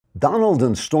Donald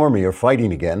and Stormy are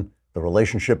fighting again. The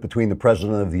relationship between the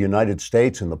President of the United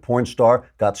States and the porn star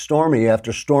got stormy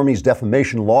after Stormy's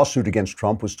defamation lawsuit against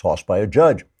Trump was tossed by a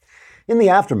judge. In the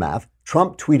aftermath,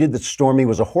 Trump tweeted that Stormy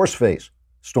was a horseface.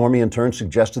 Stormy in turn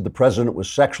suggested the president was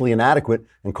sexually inadequate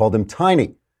and called him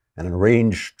tiny. An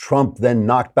enraged Trump then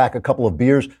knocked back a couple of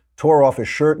beers, tore off his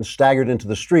shirt and staggered into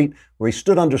the street, where he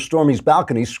stood under Stormy's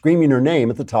balcony screaming her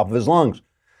name at the top of his lungs.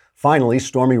 Finally,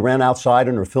 Stormy ran outside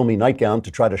in her filmy nightgown to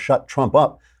try to shut Trump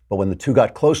up, but when the two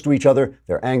got close to each other,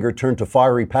 their anger turned to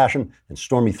fiery passion, and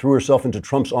Stormy threw herself into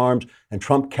Trump's arms, and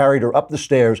Trump carried her up the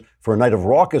stairs for a night of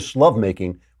raucous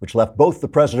lovemaking, which left both the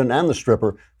president and the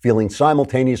stripper feeling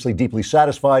simultaneously deeply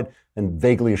satisfied and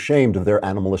vaguely ashamed of their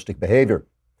animalistic behavior.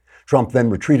 Trump then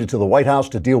retreated to the White House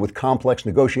to deal with complex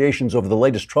negotiations over the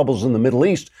latest troubles in the Middle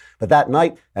East. But that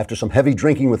night, after some heavy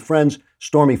drinking with friends,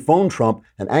 Stormy phoned Trump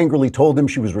and angrily told him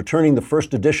she was returning the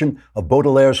first edition of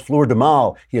Baudelaire's Fleur de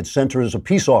Mal he had sent her as a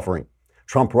peace offering.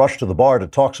 Trump rushed to the bar to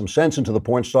talk some sense into the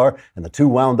porn star, and the two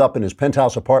wound up in his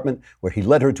penthouse apartment, where he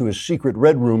led her to his secret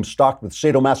red room stocked with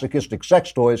sadomasochistic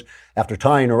sex toys. After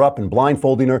tying her up and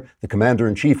blindfolding her, the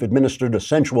commander-in-chief administered a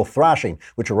sensual thrashing,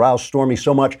 which aroused Stormy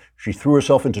so much she threw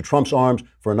herself into Trump's arms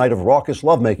for a night of raucous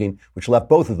lovemaking, which left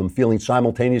both of them feeling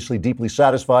simultaneously deeply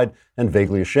satisfied and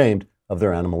vaguely ashamed of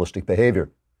their animalistic behavior.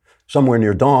 Somewhere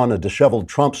near dawn, a disheveled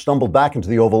Trump stumbled back into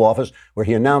the Oval Office, where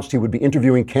he announced he would be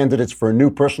interviewing candidates for a new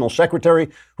personal secretary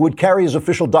who would carry his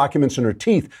official documents in her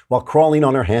teeth while crawling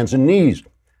on her hands and knees.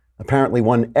 Apparently,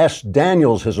 one S.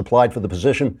 Daniels has applied for the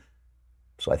position,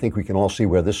 so I think we can all see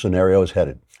where this scenario is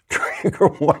headed. Trigger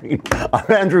warning.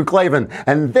 I'm Andrew Klavan,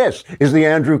 and this is The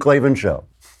Andrew Klavan Show.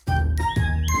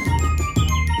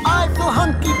 I feel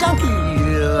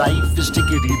hunky-dunky, life is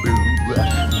tickety-boo.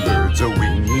 Birds are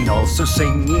winging, also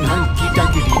singing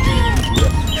hunky-dunky-doo.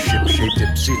 Ship-shaped,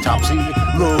 ipsy-topsy,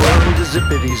 the world is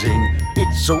zippity-zing.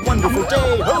 It's a wonderful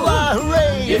day, hurrah,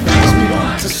 hooray! It makes me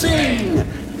want to sing.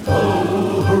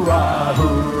 Oh, hurrah,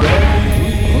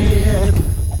 hooray!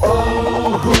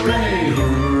 Oh, hooray,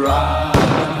 hurrah!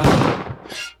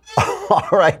 All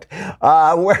right.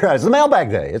 Whereas the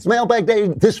mailbag day. It's mailbag day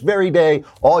this very day.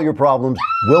 All your problems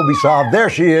will be solved. There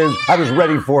she is. I was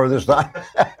ready for her this time.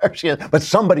 There she is. But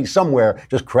somebody somewhere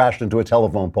just crashed into a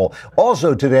telephone pole.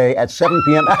 Also today at 7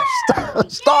 p.m.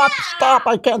 Stop.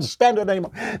 I can't stand it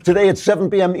anymore. Today at 7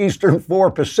 p.m. Eastern,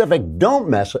 4 Pacific. Don't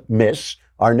miss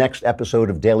our next episode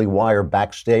of Daily Wire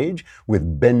Backstage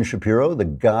with Ben Shapiro, the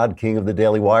God King of the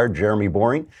Daily Wire, Jeremy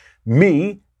Boring,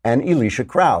 me, and Elisha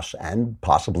Krauss, and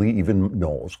possibly even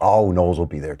Knowles. Oh, Knowles will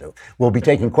be there too. We'll be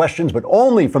taking questions, but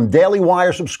only from Daily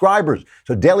Wire subscribers.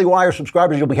 So Daily Wire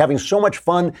subscribers, you'll be having so much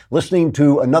fun listening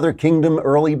to Another Kingdom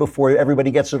early before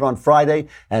everybody gets it on Friday,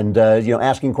 and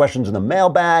asking questions in the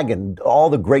mailbag and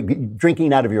all the great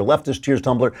drinking out of your leftist tears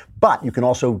tumbler. But you can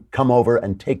also come over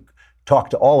and talk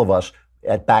to all of us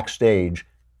at Backstage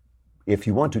if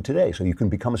you want to today. So you can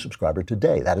become a subscriber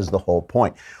today. That is the whole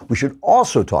point. We should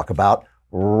also talk about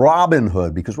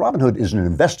Robinhood, because Robinhood is an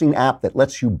investing app that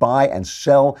lets you buy and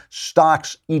sell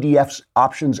stocks, ETFs,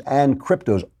 options, and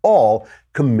cryptos, all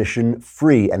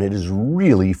commission-free, and it is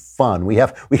really fun. We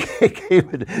gave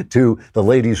it to the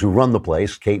ladies who run the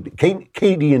place, Katie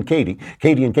and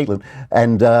Caitlin,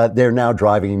 and they're now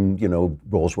driving,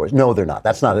 Rolls Royce. No, they're not.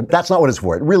 That's not what it's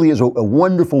for. It really is a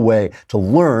wonderful way to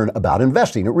learn about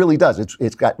investing. It really does.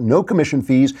 It's got no commission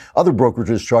fees. Other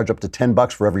brokerages charge up to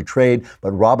 $10 for every trade,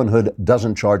 but Robinhood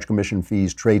doesn't charge commission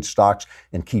fees, trade stocks,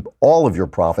 and keep all of your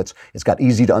profits. It's got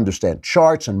easy to understand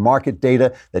charts and market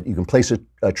data that you can place a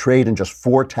trade in just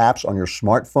 4 taps on your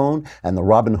smartphone, and the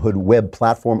Robinhood web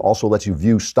platform also lets you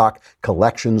view stock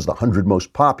collections, the 100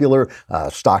 most popular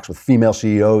stocks with female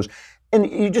CEOs. And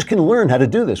you just can learn how to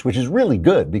do this, which is really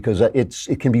good because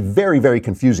it can be very, very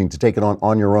confusing to take it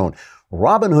on your own.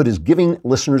 Robinhood is giving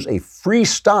listeners a free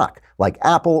stock like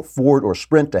Apple, Ford, or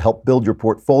Sprint to help build your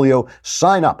portfolio.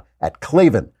 Sign up at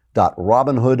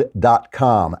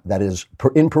Klavan.Robinhood.com. That is,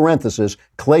 in parentheses,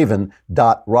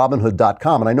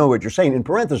 Klavan.Robinhood.com. And I know what you're saying in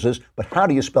parentheses, but how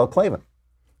do you spell Klavan?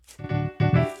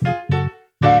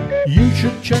 You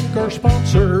should check our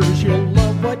sponsors. You'll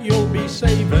love what you'll be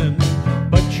saving.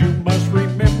 But you must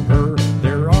remember,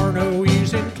 there are no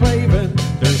E's in Klavan.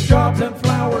 There's jobs and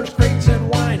flowers, crates and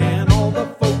wine, and all the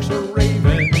folks are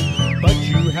raving. But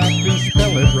you have to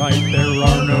spell it right. There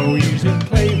are no E's in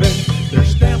Klavan.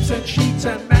 There's stamps and sheets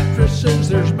and mattresses.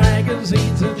 There's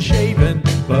magazines and shaving.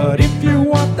 But if you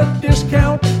want the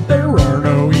discount, there are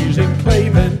no E's in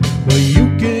Klavan. Well,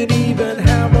 you can even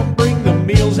have them bring the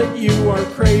meals that you are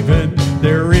craving.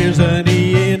 There is an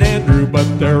E in Andrew,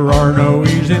 but there are no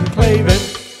E's in Klavan.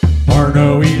 Are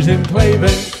no E's in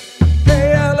Klavan.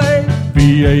 KLA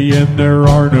V-A-N, there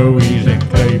are no E's in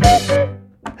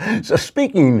Clavin. So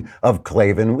speaking of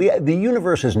Clavin, the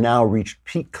universe has now reached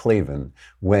peak Clavin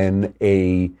when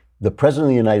the President of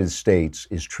the United States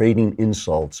is trading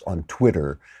insults on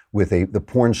Twitter with the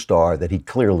porn star that he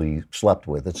clearly slept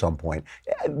with at some point.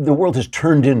 The world has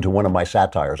turned into one of my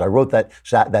satires. I wrote that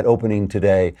opening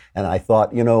today, and I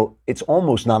thought, it's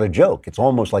almost not a joke. It's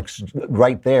almost like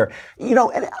right there.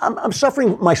 And I'm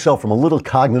suffering myself from a little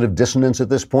cognitive dissonance at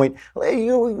this point.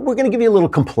 We're going to give you a little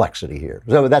complexity here.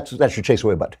 So that should chase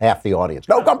away about half the audience.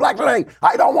 No complexity.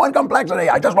 I don't want complexity.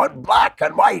 I just want black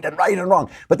and white and right and wrong.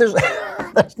 But there's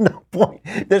no point.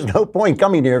 There's no point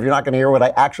coming here if you're not going to hear what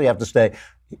I actually have to say.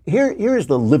 Here is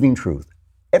the living truth.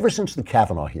 Ever since the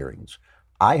Kavanaugh hearings,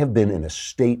 I have been in a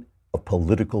state of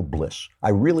political bliss. I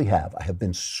really have. I have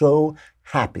been so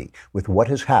happy with what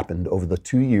has happened over the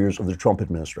 2 years of the Trump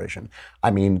administration.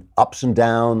 I mean, ups and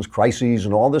downs, crises,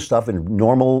 and all this stuff, and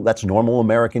that's normal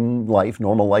American life,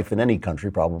 normal life in any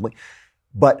country probably.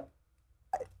 But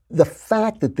the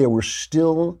fact that there were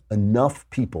still enough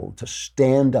people to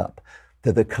stand up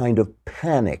to the kind of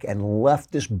panic and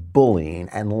leftist bullying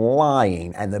and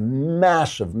lying and the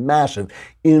massive, massive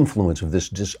influence of this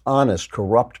dishonest,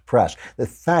 corrupt press. The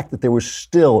fact that there were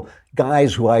still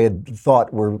guys who I had thought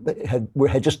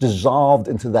had just dissolved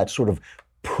into that sort of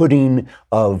pudding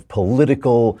of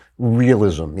political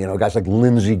realism, guys like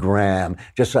Lindsey Graham,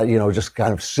 just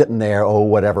kind of sitting there,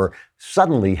 whatever,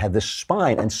 suddenly had this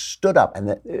spine and stood up.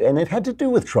 And it had to do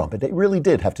with Trump. It really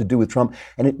did have to do with Trump.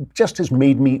 And it just has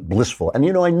made me blissful. And,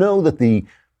 I know that the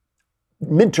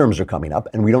midterms are coming up,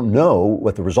 and we don't know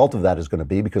what the result of that is going to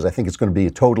be, because I think it's going to be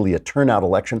totally a turnout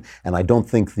election. And I don't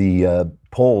think the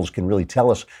polls can really tell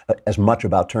us as much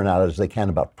about turnout as they can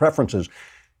about preferences.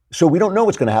 So we don't know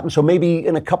what's going to happen. So maybe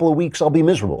in a couple of weeks I'll be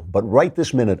miserable. But right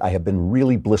this minute, I have been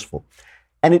really blissful.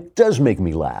 And it does make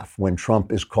me laugh when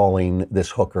Trump is calling this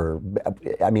hooker.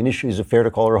 I mean, is it fair to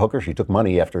call her a hooker? She took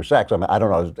money after sex. I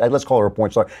don't know. Let's call her a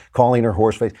porn star. Calling her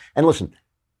horseface. And listen,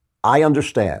 I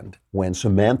understand when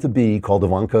Samantha Bee called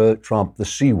Ivanka Trump the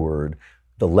C word,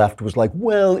 the left was like,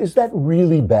 well, is that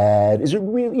really bad? Is it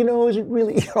really, is it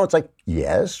really, it's like,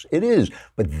 yes, it is.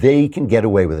 But they can get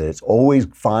away with it. It's always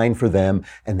fine for them.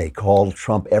 And they call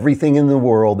Trump everything in the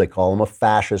world. They call him a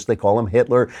fascist. They call him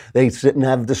Hitler. They sit and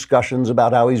have discussions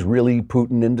about how he's really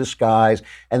Putin in disguise.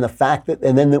 And the fact that,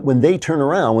 and then when they turn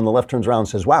around, when the left turns around and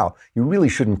says, wow, you really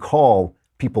shouldn't call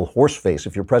people horseface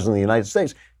if you're president of the United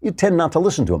States, you tend not to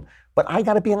listen to them. But I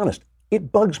got to be honest,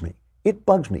 it bugs me. It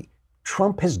bugs me.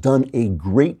 Trump has done a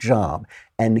great job,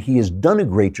 and he has done a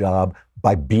great job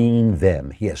by being them.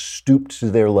 He has stooped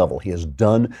to their level. He has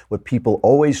done what people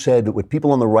always said, what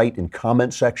people on the right in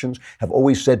comment sections have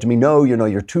always said to me, no,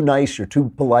 you're too nice, you're too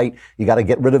polite, you got to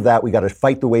get rid of that, we got to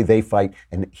fight the way they fight.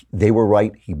 And they were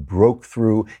right. He broke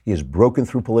through. He has broken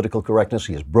through political correctness.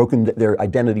 He has broken their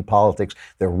identity politics.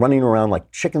 They're running around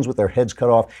like chickens with their heads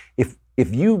cut off. If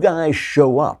you guys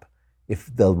show up, if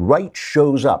the right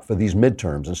shows up for these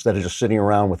midterms, instead of just sitting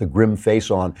around with a grim face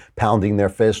on, pounding their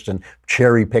fists and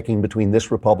cherry picking between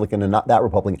this Republican and not that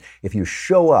Republican, if you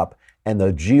show up and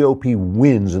the GOP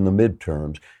wins in the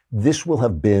midterms, this will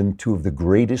have been two of the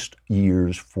greatest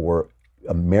years for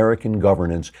American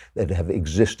governance that have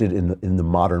existed in the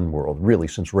modern world, really,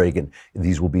 since Reagan.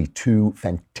 These will be two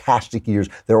fantastic years.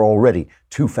 They're already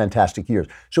two fantastic years.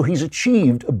 So he's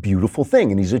achieved a beautiful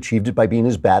thing, and he's achieved it by being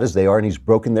as bad as they are, and he's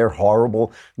broken their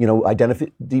horrible,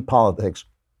 identity politics.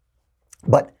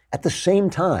 But at the same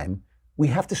time, we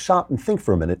have to stop and think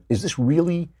for a minute, is this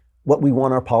really what we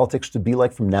want our politics to be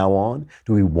like from now on?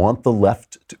 Do we want the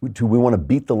left, do we want to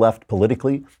beat the left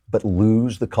politically, but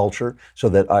lose the culture so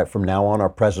that from now on our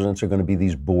presidents are going to be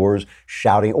these bores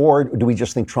shouting? Or do we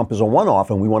just think Trump is a one-off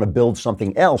and we want to build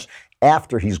something else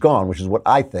after he's gone, which is what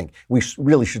I think. We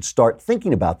really should start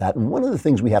thinking about that. And one of the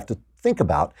things we have to think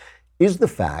about is the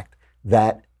fact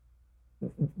that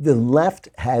the left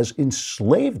has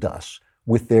enslaved us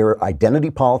with their identity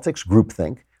politics,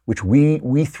 groupthink, which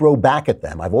we throw back at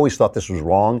them. I've always thought this was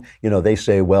wrong. They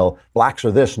say, well, blacks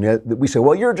are this. And we say,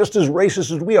 well, you're just as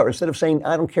racist as we are. Instead of saying,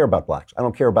 I don't care about blacks. I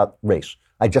don't care about race.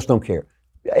 I just don't care.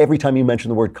 Every time you mention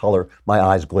the word color, my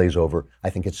eyes glaze over. I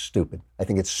think it's stupid. I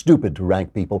think it's stupid to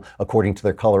rank people according to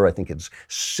their color. I think it's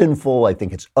sinful. I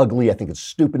think it's ugly. I think it's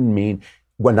stupid and mean.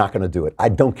 We're not going to do it. I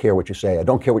don't care what you say. I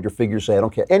don't care what your figures say. I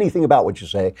don't care anything about what you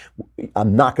say.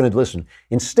 I'm not going to listen.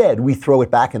 Instead, we throw it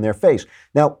back in their face.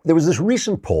 Now, there was this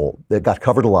recent poll that got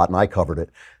covered a lot, and I covered it,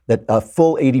 that a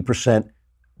full 80%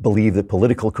 believe that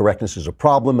political correctness is a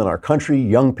problem in our country.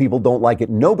 Young people don't like it.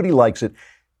 Nobody likes it.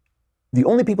 The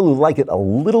only people who like it a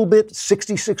little bit,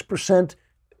 66%,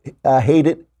 hate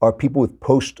it are people with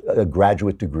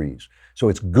postgraduate degrees. So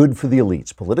it's good for the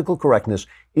elites. Political correctness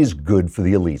is good for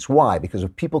the elites. Why? Because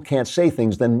if people can't say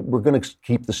things, then we're going to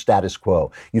keep the status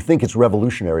quo. You think it's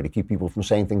revolutionary to keep people from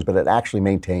saying things, but it actually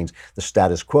maintains the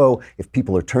status quo. If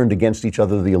people are turned against each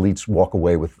other, the elites walk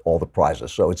away with all the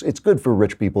prizes. So it's good for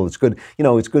rich people. It's good,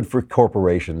 it's good for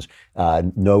corporations.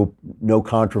 No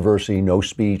controversy, no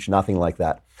speech, nothing like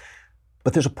that.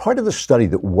 But there's a part of the study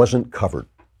that wasn't covered.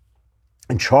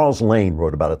 And Charles Lane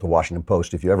wrote about it at the Washington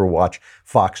Post. If you ever watch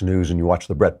Fox News and you watch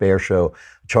the Bret Baier show,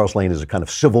 Charles Lane is a kind of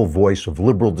civil voice of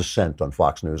liberal dissent on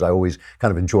Fox News. I always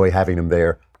kind of enjoy having him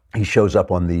there. He shows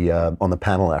up on the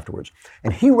panel afterwards.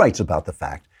 And he writes about the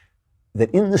fact that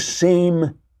in the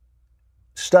same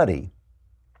study,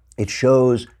 it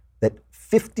shows that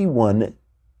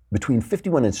between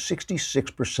 51 and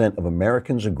 66% of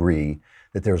Americans agree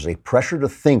that there's a pressure to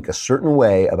think a certain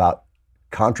way about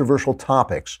controversial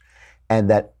topics, and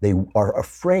that they are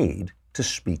afraid to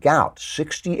speak out.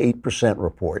 68%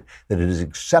 report that it is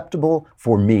acceptable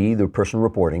for me, the person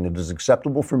reporting, it is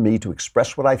acceptable for me to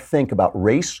express what I think about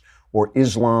race or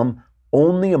Islam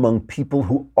only among people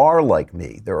who are like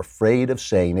me. They're afraid of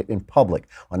saying it in public.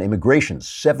 On immigration,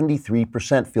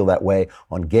 73% feel that way.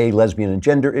 On gay, lesbian, and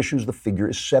gender issues, the figure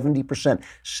is 70%.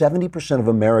 70% of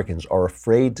Americans are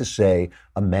afraid to say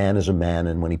a man is a man,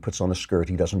 and when he puts on a skirt,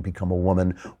 he doesn't become a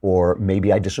woman, or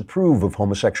maybe I disapprove of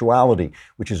homosexuality,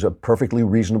 which is a perfectly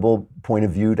reasonable point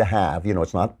of view to have.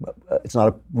 It's not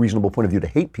a reasonable point of view to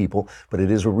hate people, but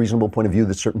it is a reasonable point of view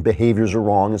that certain behaviors are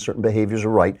wrong and certain behaviors are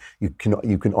right. You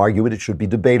can argue it. It should be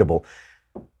debatable.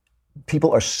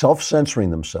 People are self-censoring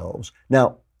themselves.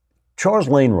 Now, Charles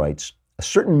Lane writes, a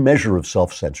certain measure of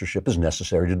self-censorship is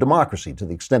necessary to democracy. To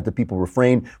the extent that people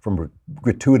refrain from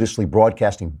gratuitously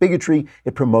broadcasting bigotry,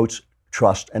 it promotes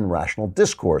trust and rational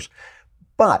discourse.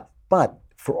 But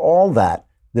for all that,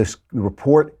 this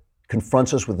report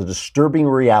confronts us with a disturbing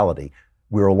reality.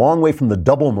 We're a long way from the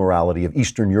double morality of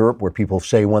Eastern Europe, where people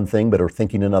say one thing but are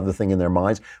thinking another thing in their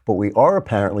minds. But we are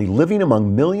apparently living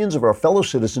among millions of our fellow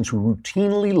citizens who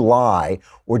routinely lie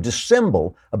or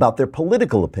dissemble about their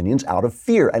political opinions out of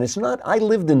fear. And it's not, I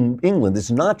lived in England.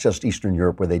 It's not just Eastern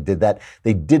Europe where they did that.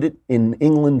 They did it in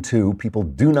England too. People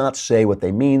do not say what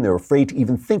they mean. They're afraid to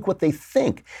even think what they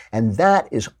think. And that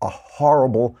is a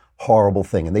horrible, horrible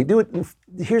thing. And they do it.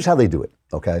 Here's how they do it,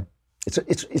 okay?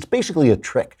 It's basically a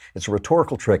trick. It's a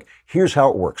rhetorical trick. Here's how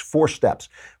it works. 4 steps.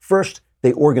 First,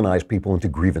 they organize people into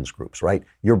grievance groups, right?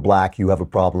 You're black, you have a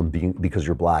problem because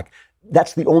you're black.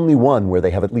 That's the only one where they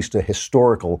have at least a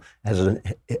historical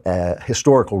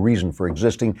reason for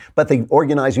existing. But they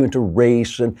organize you into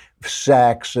race and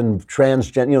sex and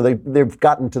transgender. They've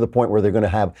gotten to the point where they're going to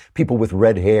have people with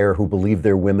red hair who believe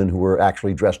they're women who are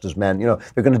actually dressed as men.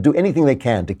 They're going to do anything they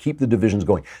can to keep the divisions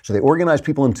going. So they organize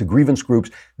people into grievance groups.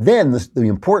 Then the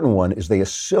important one is they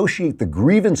associate the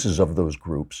grievances of those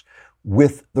groups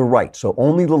with the right. So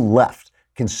only the left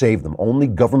can save them. Only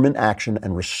government action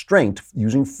and restraint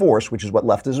using force, which is what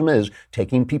leftism is,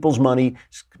 taking people's money,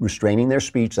 restraining their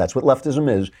speech, that's what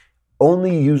leftism is.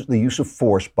 Only the use of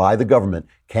force by the government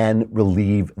can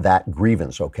relieve that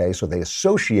grievance, okay? So they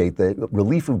associate the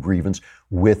relief of grievance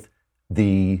with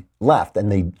the left.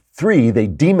 And they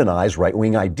demonize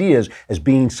right-wing ideas as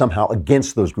being somehow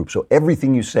against those groups. So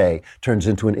everything you say turns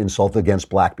into an insult against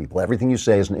black people. Everything you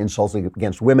say is an insult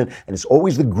against women. And it's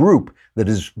always the group that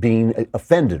is being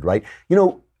offended, right?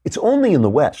 It's only in the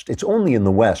West. It's only in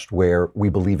the West where we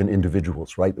believe in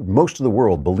individuals, right? Most of the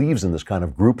world believes in this kind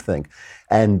of groupthink.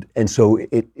 And so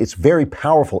it's very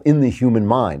powerful in the human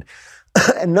mind.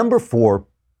 And number 4,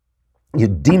 you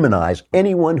demonize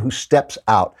anyone who steps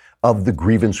out of the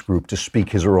grievance group to speak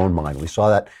his or her own mind. We saw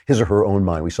that, his or her own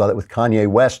mind. We saw that with Kanye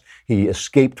West. He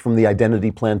escaped from the identity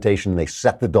plantation. They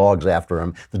set the dogs after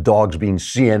him, the dogs being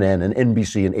CNN and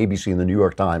NBC and ABC and the New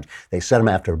York Times. They set him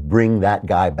after, bring that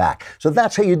guy back. So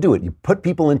that's how you do it. You put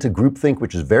people into groupthink,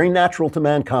 which is very natural to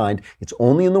mankind. It's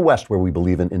only in the West where we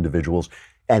believe in individuals.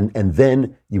 And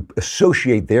then you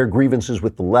associate their grievances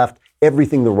with the left.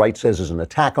 Everything the right says is an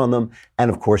attack on them. And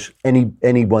of course,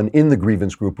 anyone in the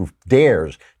grievance group who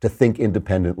dares to think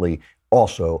independently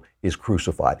also is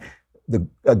crucified.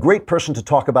 A great person to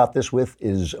talk about this with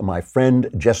is my friend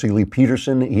Jesse Lee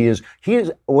Peterson. He is.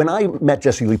 When I met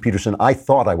Jesse Lee Peterson, I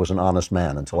thought I was an honest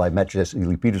man until I met Jesse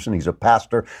Lee Peterson. He's a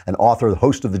pastor, an author, the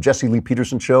host of the Jesse Lee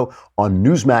Peterson Show on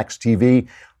Newsmax TV.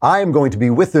 I am going to be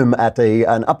with him at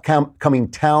an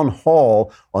upcoming town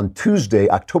hall on Tuesday,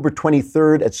 October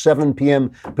 23rd at 7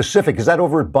 p.m. Pacific. Is that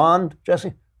over at Bond,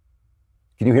 Jesse?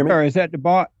 Can you hear me? Sure. Is that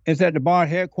the Bond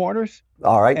headquarters?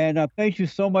 All right. And thank you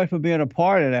so much for being a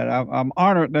part of that. I'm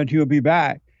honored that you'll be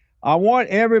back. I want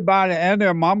everybody and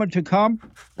their mama to come.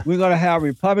 We're going to have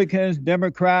Republicans,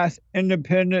 Democrats,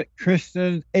 Independent,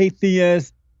 Christians,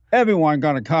 atheists, everyone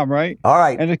going to come, right? All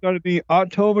right. And it's going to be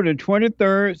October the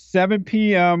 23rd, 7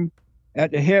 p.m.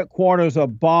 at the headquarters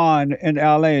of Bond in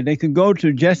LA. They can go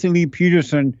to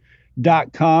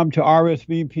jesseleepeterson.com to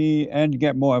RSVP and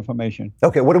get more information.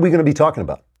 Okay, what are we going to be talking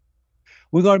about?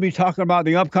 We're going to be talking about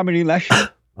the upcoming election.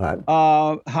 All right.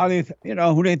 How they,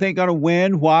 who they think going to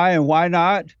win, why and why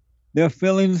not. Their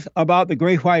feelings about the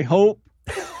Great White Hope,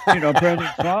 President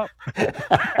Trump.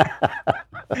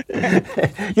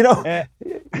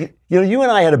 You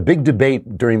and I had a big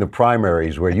debate during the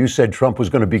primaries where you said Trump was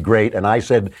going to be great, and I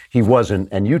said he wasn't,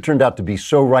 and you turned out to be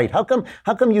so right. How come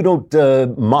you don't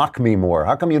mock me more?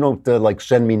 How come you don't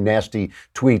send me nasty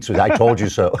tweets with "I told you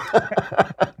so"?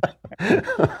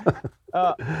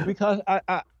 Because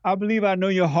I believe I know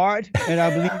your heart, and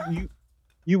I believe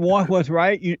you want what's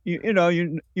right.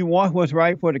 You want what's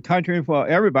right for the country and for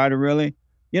everybody, really.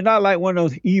 You're not like one of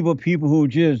those evil people who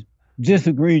just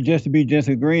disagree just to be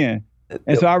disagreeing.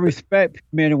 And so I respect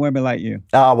men and women like you.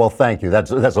 Well, thank you. That's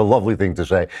a lovely thing to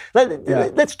say.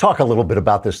 Let's talk a little bit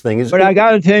about this thing. But I got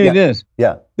to tell you this.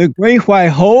 Yeah. The Great White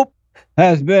Hope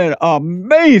has been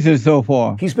amazing so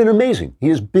far. He's been amazing. He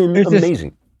has been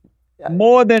amazing.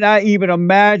 More than I even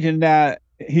imagined that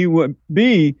he would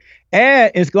be.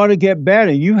 And it's going to get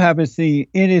better. You haven't seen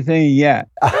anything yet.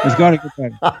 It's going to get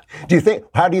better.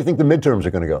 How do you think the midterms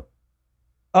are going to go?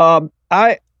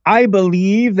 I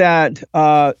believe that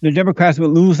the Democrats will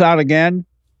lose out again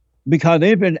because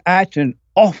they've been acting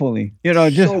awfully,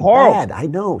 just so horrible. Bad. I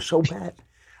know, so bad.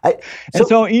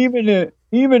 So even the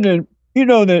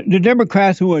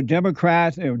Democrats who are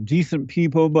Democrats, they're decent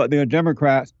people, but they're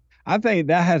Democrats. I think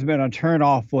that has been a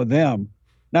turnoff for them.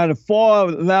 Now, the far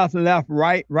left,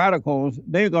 right radicals,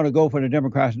 they're going to go for the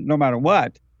Democrats no matter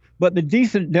what. But the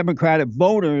decent Democratic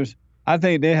voters, I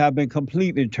think they have been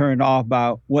completely turned off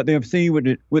by what they've seen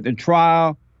with the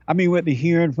trial. With the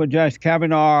hearing for Judge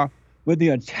Kavanaugh, with the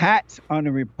attacks on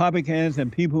the Republicans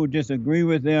and people who disagree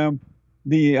with them,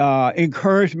 the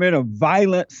encouragement of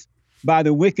violence by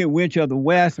the Wicked Witch of the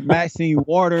West, Maxine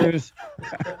Waters.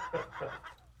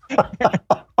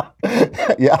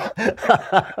 Yeah.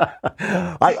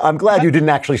 I'm glad you didn't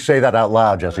actually say that out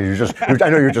loud, Jesse. I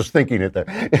know you're just thinking it there.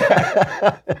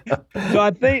 So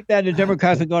I think that the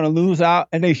Democrats are going to lose out,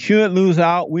 and they should lose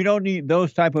out. We don't need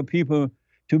those type of people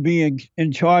to be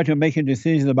in charge of making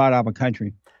decisions about our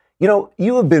country.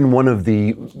 You have been one of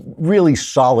the really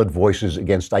solid voices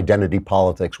against identity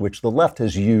politics, which the left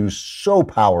has used so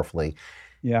powerfully.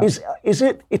 Yeah. Is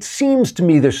it? It seems to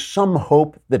me there's some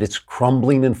hope that it's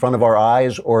crumbling in front of our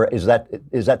eyes, or is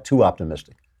that too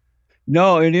optimistic?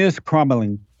 No, it is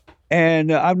crumbling,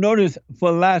 and I've noticed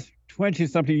for the last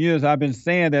 20-something years I've been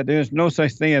saying that there's no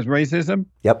such thing as racism.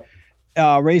 Yep.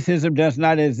 Racism does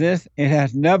not exist. It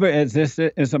has never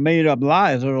existed. It's a made-up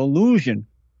lie. It's an illusion.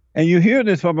 And you hear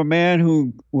this from a man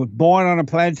who was born on a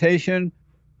plantation.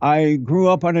 I grew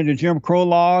up under the Jim Crow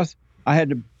laws. I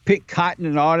had to pick cotton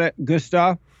and all that good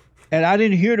stuff. And I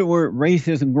didn't hear the word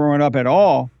racism growing up at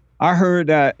all. I heard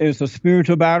that it's a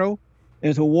spiritual battle.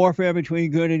 It's a warfare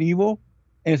between good and evil.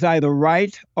 It's either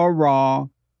right or wrong.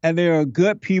 And there are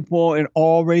good people in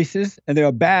all races, and there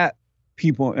are bad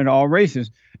people in all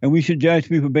races. And we should judge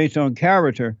people based on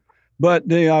character. But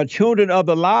the children of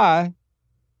the lie,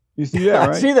 you see that, right?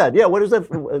 I see that. Yeah. What is that?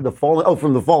 The Fallen? Oh,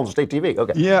 from the Fallen State TV.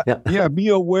 Okay. Yeah. Be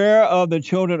aware of the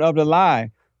children of the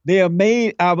lie. They have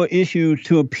made our issue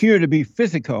to appear to be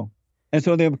physical. And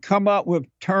so they've come up with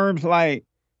terms like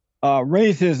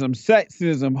racism,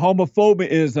 sexism,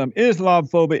 homophobism,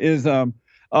 Islamophobism,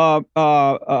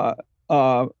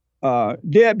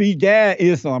 deadbeat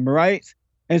dadism, right?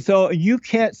 And so you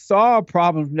can't solve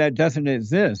problems that doesn't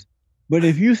exist. But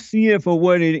if you see it for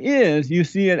what it is, you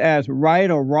see it as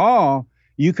right or wrong,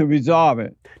 you can resolve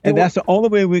it. And that's the only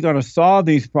way we're going to solve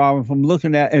these problems, from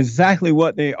looking at exactly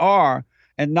what they are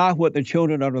and not what the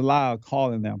children of the lie are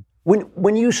calling them.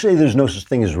 When you say there's no such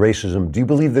thing as racism, do you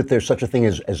believe that there's such a thing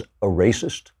as a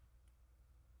racist?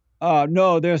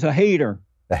 No, there's a hater.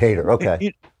 A hater,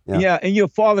 okay. Yeah, in your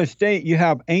fallen state, you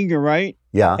have anger, right?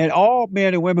 Yeah. And all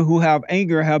men and women who have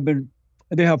anger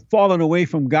have fallen away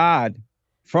from God,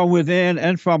 from within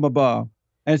and from above.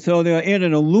 And so they're in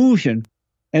an illusion,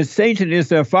 and Satan is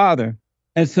their father.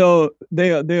 And so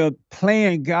they're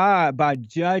playing God by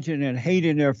judging and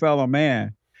hating their fellow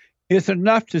man. It's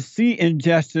enough to see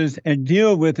injustice and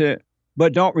deal with it,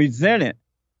 but don't resent it.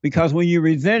 Because when you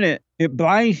resent it, it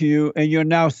blinds you and you're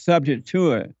now subject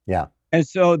to it. Yeah. And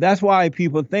so that's why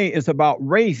people think it's about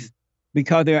race.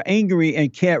 because they're angry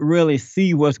and can't really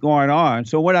see what's going on.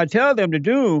 So what I tell them to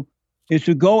do is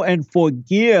to go and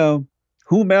forgive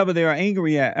whomever they are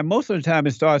angry at. And most of the time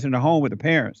it starts in the home with the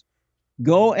parents.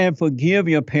 Go and forgive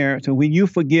your parents. And when you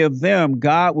forgive them,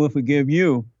 God will forgive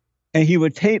you. And he will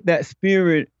take that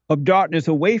spirit of darkness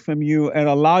away from you and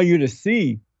allow you to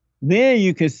see. Then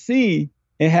you can see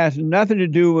it has nothing to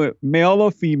do with male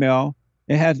or female.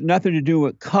 It has nothing to do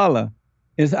with color.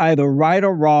 It's either right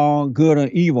or wrong, good or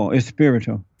evil. It's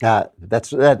spiritual. That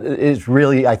is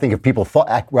really, I think if people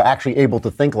were actually able to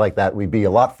think like that, we'd be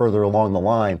a lot further along the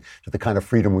line to the kind of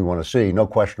freedom we want to see. No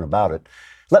question about it.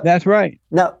 That's right.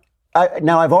 Now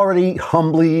I've already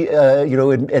humbly,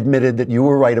 admitted that you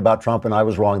were right about Trump and I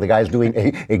was wrong. The guy's doing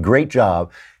a great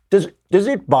job. Does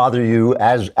it bother you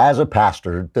as a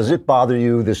pastor? Does it bother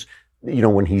you this,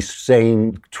 when he's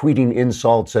tweeting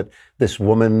insults at this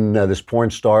woman, this porn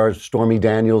star, Stormy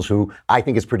Daniels, who I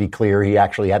think is pretty clear he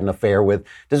actually had an affair with?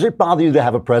 Does it bother you to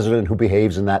have a president who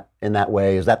behaves in that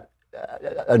way? Is that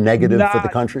a negative for the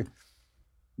country?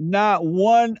 Not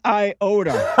one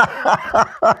iota.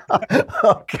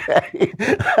 Okay.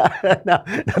 Now,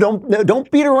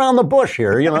 don't beat around the bush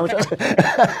here. We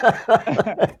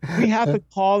have to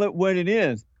call it what it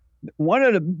is. One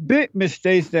of the big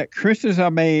mistakes that Christians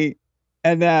have made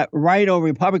and that right or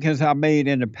Republicans have made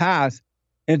in the past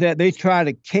is that they try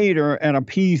to cater and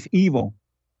appease evil.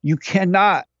 You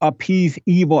cannot appease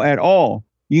evil at all.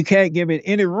 You can't give it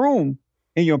any room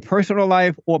in your personal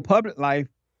life or public life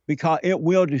because it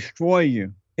will destroy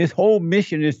you. Its whole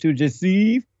mission is to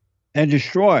deceive and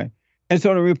destroy. And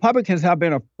so the Republicans have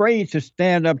been afraid to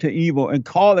stand up to evil and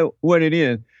call it what it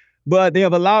is. But they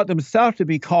have allowed themselves to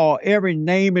be called every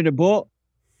name in the book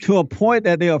to a point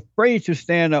that they're afraid to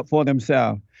stand up for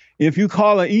themselves. If you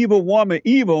call an evil woman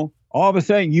evil, all of a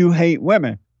sudden you hate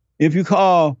women. If you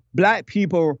call black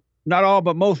people, not all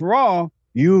but most, wrong,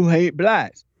 you hate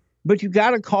blacks. But you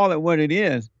got to call it what it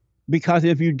is, because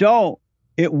if you don't,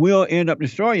 it will end up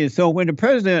destroying you. So when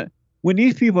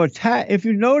these people attack, if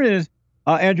you notice,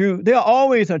 Andrew, they're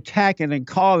always attacking and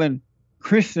calling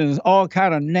Christians all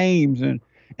kind of names, and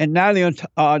now they're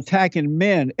attacking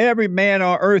men. Every man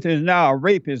on earth is now a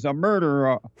rapist, a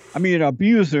murderer, an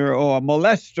abuser or a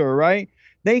molester, right?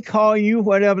 They call you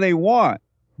whatever they want,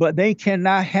 but they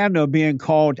cannot handle being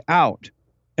called out.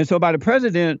 And so by the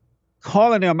president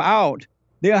calling them out,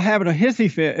 they're having a hissy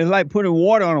fit. It's like putting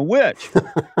water on a witch.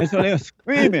 And so they're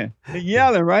screaming, they're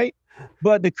yelling, right?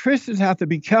 But the Christians have to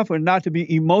be careful not to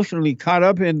be emotionally caught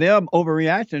up in them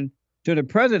overreaction to the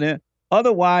president.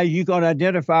 Otherwise, you're going to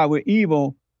identify with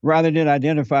evil rather than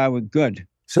identify with good.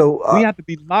 So we have to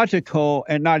be logical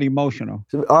and not emotional.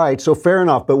 All right, so fair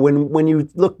enough. But when you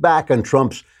look back on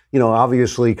Trump's,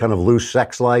 obviously kind of loose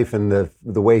sex life and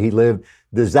the way he lived,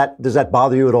 does that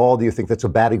bother you at all? Do you think that's a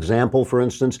bad example, for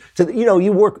instance? So,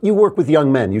 you work with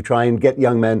young men. You try and get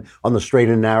young men on the straight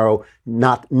and narrow,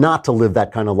 not to live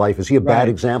that kind of life. Is he a bad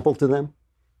example to them?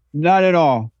 Not at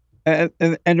all. And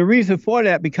the reason for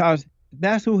that, because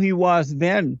that's who he was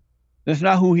then. That's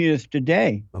not who he is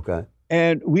today. Okay.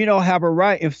 And we don't have a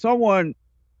right. If someone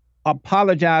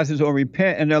apologizes or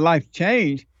repent and their life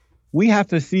changed, we have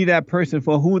to see that person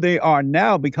for who they are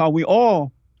now, because we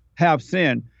all have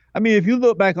sinned. If you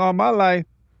look back on my life,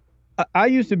 I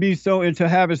used to be so into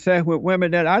having sex with women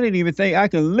that I didn't even think I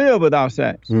could live without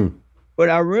sex. But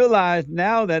I realized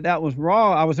now that was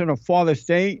wrong. I was in a fallen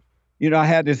state. I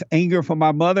had this anger for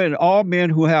my mother, and all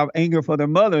men who have anger for their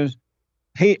mothers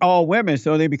hate all women,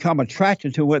 so they become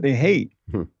attracted to what they hate.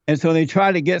 And so they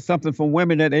try to get something from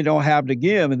women that they don't have to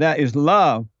give, and that is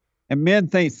love. And men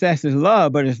think sex is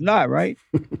love, but it's not, right?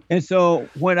 And so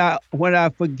when I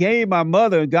forgave my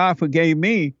mother, God forgave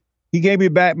me. He gave me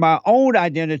back my own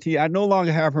identity. I no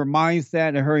longer have her mindset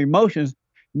and her emotions.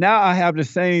 Now I have the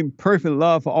same perfect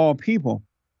love for all people.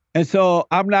 And so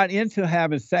I'm not into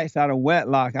having sex out of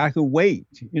wedlock. I can wait.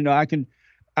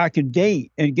 I can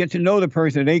date and get to know the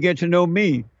person. They get to know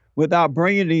me without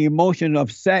bringing the emotion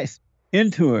of sex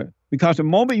into it. Because the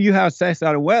moment you have sex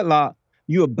out of wedlock,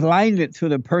 you are blinded to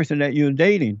the person that you're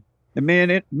dating. The men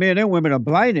and women are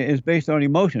blinded. It's based on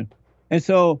emotion. And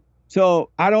so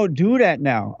I don't do that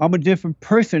now. I'm a different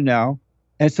person now.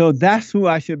 And so that's who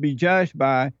I should be judged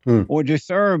by or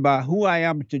discerned by, who I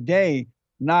am today,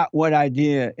 not what I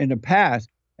did in the past.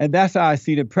 And that's how I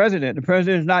see the president. The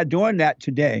president is not doing that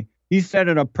today. He's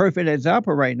setting a perfect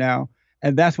example right now.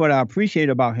 And that's what I appreciate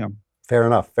about him. Fair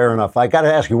enough. I got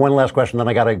to ask you one last question, then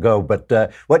I got to go. But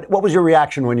what was your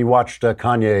reaction when you watched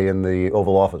Kanye in the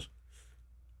Oval Office?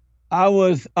 I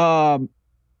was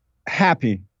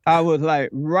happy. I was like,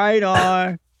 right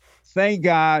on. Thank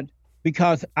God.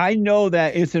 because I know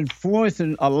that it's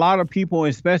influencing a lot of people,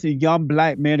 especially young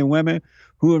black men and women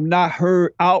who have not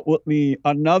heard outwardly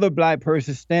another black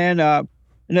person stand up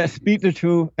and speak the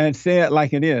truth and say it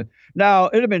like it is. Now,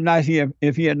 it'd have been nice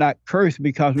if he had not cursed,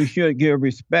 because we should give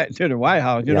respect to the White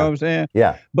House. You know what I'm saying?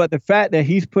 Yeah. But the fact that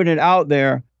he's putting it out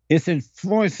there, it's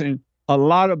influencing a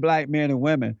lot of black men and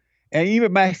women. And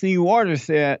even Maxine Waters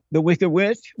said, the Wicked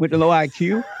Witch with the low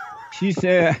IQ, she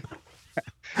said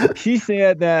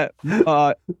that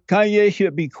Kanye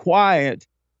should be quiet,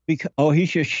 or he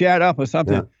should shut up or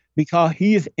something, because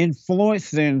he is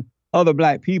influencing other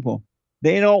black people.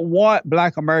 They don't want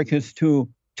black Americans to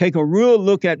take a real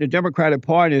look at the Democratic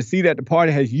Party and see that the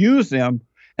party has used them,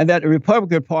 and that the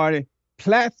Republican Party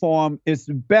platform is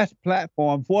the best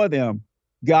platform for them.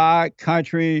 God,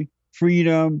 country,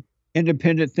 freedom,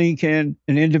 independent thinking,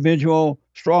 an individual,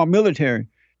 strong military.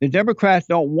 The Democrats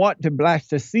don't want the blacks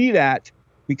to see that,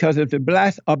 because if the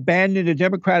blacks abandon the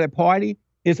Democratic Party,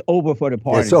 it's over for the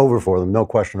party. It's over for them, no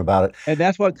question about it. And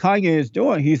that's what Kanye is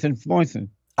doing. He's influencing.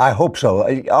 I hope so.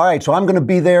 All right, so I'm going to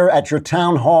be there at your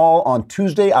town hall on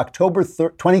Tuesday, October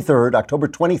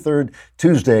 23rd,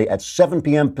 Tuesday at 7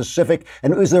 p.m. Pacific.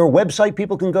 And is there a website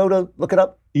people can go to look it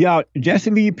up? Yeah,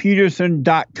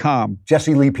 JesseLeePeterson.com.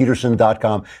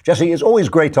 JesseLeePeterson.com. Jesse, it's always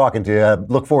great talking to you.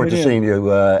 Look forward to seeing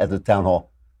you at the town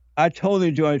hall. I totally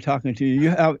enjoy talking to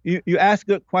you. You ask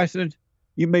good questions,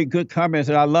 you make good comments,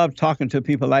 and I love talking to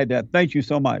people like that. Thank you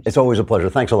so much. It's always a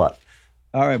pleasure. Thanks a lot.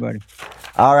 All right, buddy.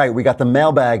 All right, we got the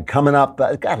mailbag coming up.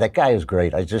 God, that guy is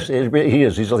great. He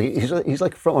is. He's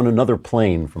like on another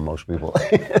plane from most people.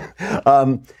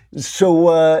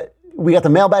 So we got the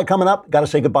mailbag coming up. Got to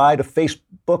say goodbye to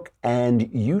Facebook and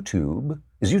YouTube.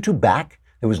 Is YouTube back?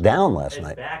 It was down last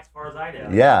night. It's back as far as I know.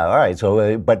 Yeah, all right.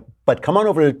 So, but come on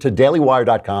over to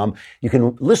dailywire.com. You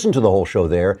can listen to the whole show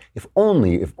there. If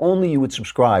only you would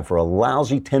subscribe for a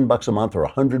lousy $10 a month or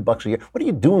 $100 a year. What are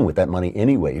you doing with that money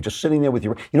anyway? You're just sitting there with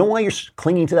you know why you're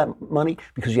clinging to that money?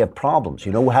 Because you have problems.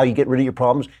 You know how you get rid of your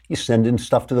problems? You send in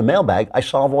stuff to the mailbag. I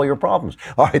solve all your problems.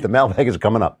 All right, the mailbag is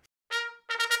coming up.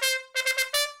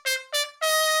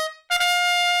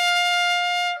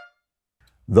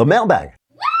 The mailbag.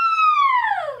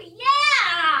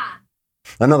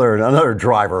 Another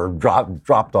driver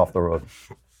dropped off the road.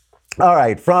 All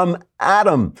right, from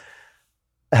Adam.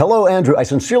 Hello, Andrew. I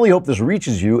sincerely hope this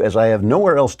reaches you, as I have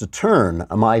nowhere else to turn.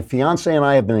 My fiance and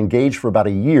I have been engaged for about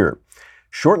a year.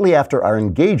 Shortly after our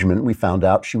engagement, we found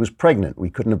out she was pregnant.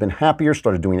 We couldn't have been happier,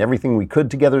 started doing everything we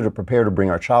could together to prepare to bring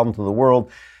our child into the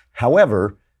world.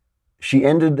 However, she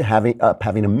ended up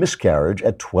having a miscarriage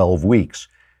at 12 weeks.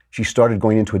 She started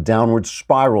going into a downward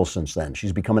spiral since then.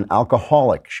 She's become an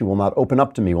alcoholic. She will not open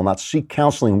up to me, will not seek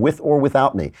counseling with or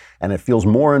without me. And it feels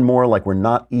more and more like we're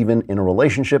not even in a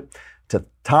relationship. To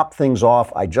top things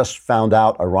off, I just found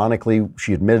out, ironically,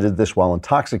 she admitted this while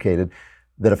intoxicated,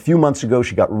 that a few months ago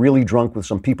she got really drunk with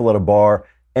some people at a bar,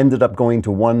 ended up going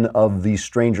to one of these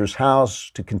strangers'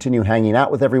 house to continue hanging out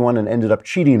with everyone, and ended up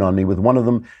cheating on me with one of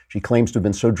them. She claims to have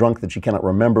been so drunk that she cannot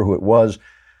remember who it was.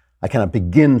 I cannot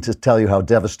begin to tell you how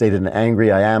devastated and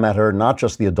angry I am at her, not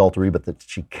just the adultery, but that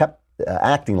she kept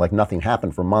acting like nothing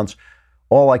happened for months.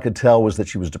 All I could tell was that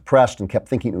she was depressed and kept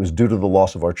thinking it was due to the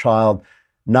loss of our child,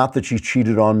 not that she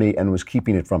cheated on me and was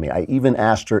keeping it from me. I even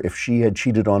asked her if she had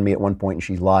cheated on me at one point, and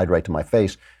she lied right to my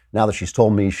face. Now that she's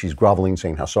told me, she's groveling,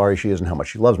 saying how sorry she is and how much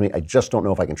she loves me. I just don't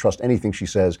know if I can trust anything she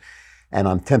says, and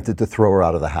I'm tempted to throw her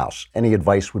out of the house. Any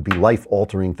advice would be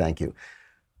life-altering. Thank you.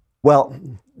 Well,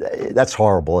 that's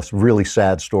horrible. It's a really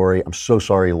sad story. I'm so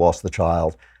sorry you lost the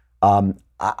child. I'm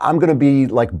going to be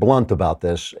blunt about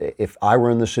this. If I were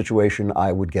in this situation,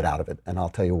 I would get out of it, and I'll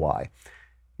tell you why.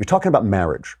 You're talking about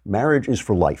marriage. Marriage is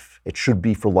for life. It should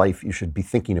be for life. You should be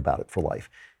thinking about it for life.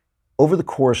 Over the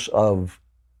course of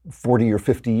 40 or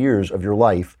 50 years of your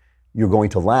life, you're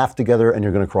going to laugh together and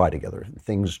you're going to cry together.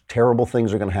 Terrible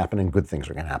things are going to happen and good things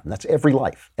are going to happen. That's every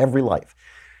life, every life.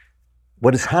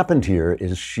 What has happened here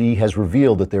is she has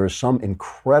revealed that there is some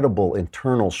incredible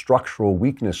internal structural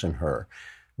weakness in her,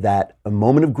 that a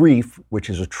moment of grief, which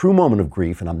is a true moment of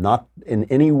grief, and I'm not in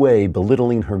any way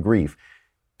belittling her grief,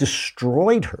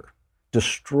 destroyed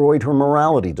her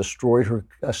morality, destroyed her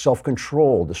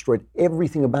self-control, destroyed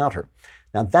everything about her.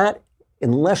 Now that,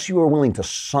 unless you are willing to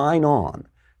sign on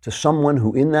to someone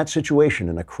who in that situation,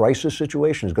 in a crisis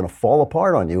situation, is going to fall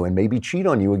apart on you and maybe cheat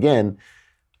on you again,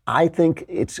 I think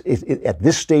it's at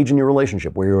this stage in your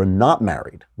relationship where you're not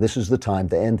married, this is the time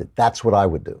to end it. That's what I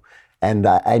would do. And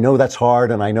I know that's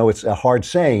hard, and I know it's a hard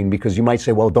saying, because you might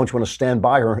say, well, don't you want to stand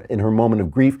by her in her moment of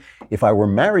grief? If I were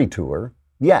married to her,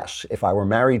 Yes. If I were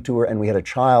married to her and we had a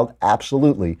child,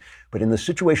 absolutely. But in the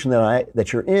situation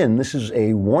that you're in, this is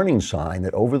a warning sign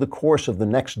that over the course of the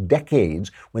next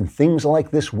decades, when things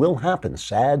like this will happen,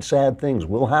 sad, sad things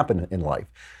will happen in life,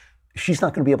 she's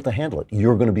not going to be able to handle it.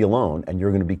 You're going to be alone, and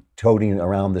you're going to be toting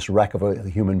around this wreck of a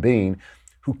human being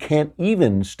who can't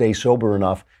even stay sober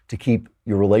enough to keep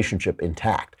your relationship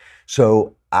intact.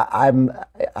 So I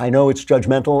know it's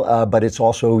judgmental, but it's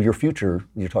also your future.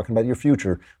 You're talking about your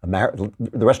future. The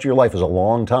rest of your life is a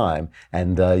long time,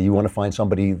 and you want to find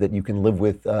somebody that you can live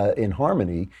with in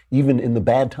harmony, even in the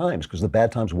bad times, because the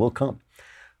bad times will come.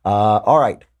 All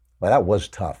right. Well, that was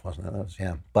tough, wasn't it? That was,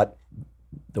 yeah. But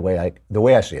the way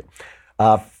I see it.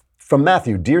 From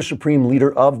Matthew, dear Supreme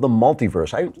Leader of the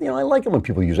Multiverse. I like it when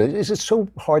people use it. Is it so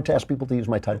hard to ask people to use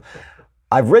my title?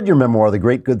 I've read your memoir, The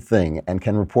Great Good Thing, and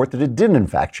can report that it did, in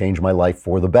fact, change my life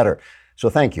for the better. So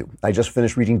thank you. I just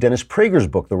finished reading Dennis Prager's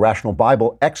book, The Rational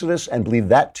Bible, Exodus, and believe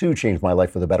that too changed my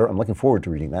life for the better. I'm looking forward to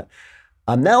reading that.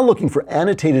 I'm now looking for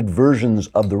annotated versions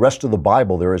of the rest of the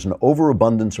Bible. There is an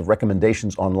overabundance of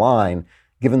recommendations online.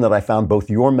 Given that I found both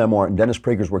your memoir and Dennis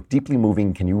Prager's work deeply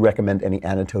moving, can you recommend any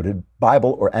annotated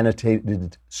Bible or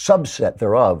annotated subset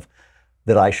thereof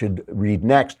that I should read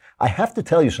next? I have to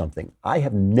tell you something. I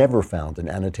have never found an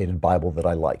annotated Bible that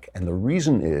I like. And the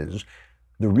reason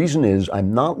is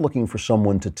I'm not looking for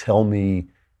someone to tell me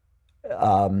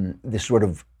this sort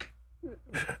of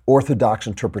orthodox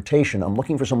interpretation. I'm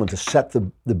looking for someone to set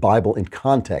the Bible in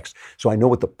context so I know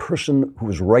what the person who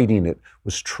was writing it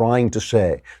was trying to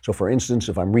say. So for instance,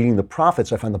 if I'm reading the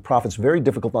prophets, I find the prophets very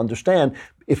difficult to understand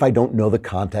if I don't know the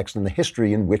context and the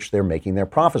history in which they're making their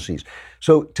prophecies.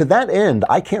 So to that end,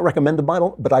 I can't recommend the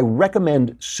Bible, but I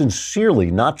recommend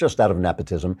sincerely, not just out of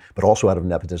nepotism, but also out of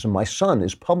nepotism, my son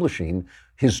is publishing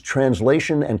his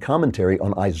translation and commentary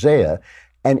on Isaiah,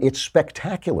 and it's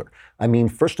spectacular. I mean,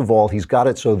 first of all, he's got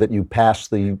it so that you pass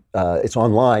it's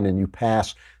online and you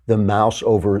pass the mouse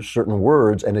over certain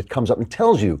words and it comes up and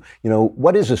tells you,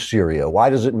 what is Assyria? Why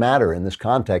does it matter in this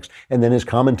context? And then his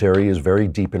commentary is very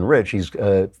deep and rich. He's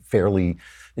a fairly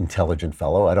intelligent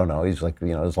fellow. I don't know. He's like,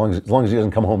 as long as he doesn't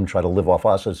come home and try to live off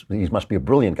us, he must be a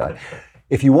brilliant guy.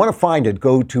 If you want to find it,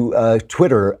 go to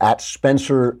Twitter at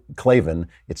Spencer Klavan.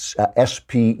 It's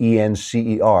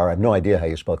Spencer. I have no idea how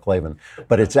you spell Klavan,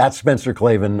 but it's at Spencer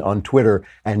Klavan on Twitter,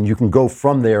 and you can go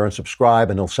from there and subscribe,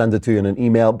 and he'll send it to you in an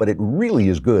email. But it really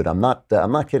is good. I'm not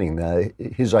kidding.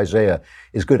 His Isaiah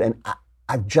is good, and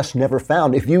I've just never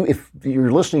found. If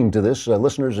you're listening to this,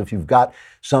 listeners, if you've got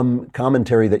some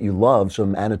commentary that you love,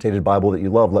 some annotated Bible that you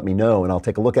love, let me know, and I'll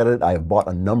take a look at it. I have bought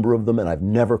a number of them, and I've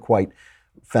never quite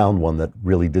found one that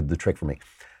really did the trick for me.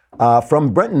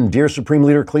 From Brenton, dear Supreme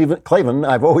Leader Klavan,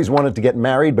 I've always wanted to get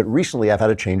married, but recently I've had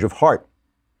a change of heart.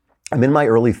 I'm in my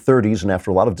early 30s, and after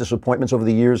a lot of disappointments over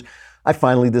the years, I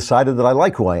finally decided that I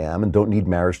like who I am and don't need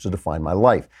marriage to define my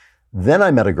life. Then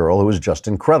I met a girl who was just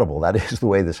incredible. That is the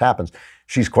way this happens.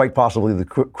 She's quite possibly the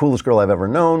coolest girl I've ever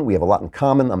known. We have a lot in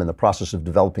common. I'm in the process of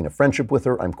developing a friendship with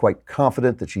her. I'm quite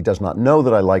confident that she does not know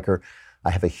that I like her.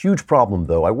 I have a huge problem,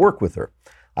 though. I work with her.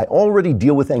 I already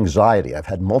deal with anxiety. I've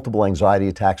had multiple anxiety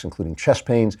attacks, including chest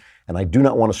pains, and I do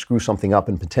not want to screw something up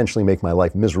and potentially make my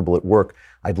life miserable at work.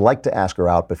 I'd like to ask her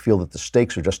out, but feel that the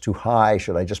stakes are just too high.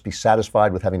 Should I just be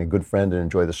satisfied with having a good friend and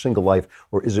enjoy the single life,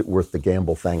 or is it worth the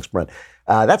gamble? Thanks, Brent.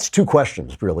 That's two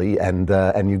questions, really, and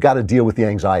you've got to deal with the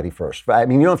anxiety first. I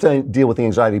mean, you don't have to deal with the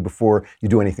anxiety before you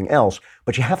do anything else,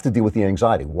 but you have to deal with the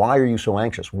anxiety. Why are you so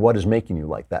anxious? What is making you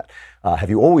like that? Have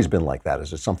you always been like that?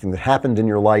 Is it something that happened in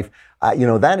your life?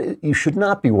 That you should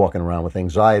not be walking around with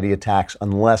anxiety attacks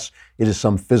unless it is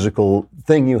some physical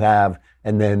thing you have,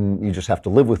 and then you just have to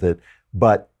live with it.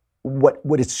 But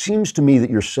what it seems to me that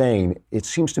you're saying, it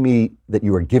seems to me that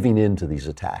you are giving in to these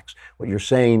attacks. What you're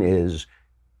saying is,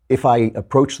 if I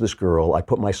approach this girl, I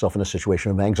put myself in a situation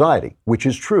of anxiety, which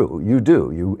is true. You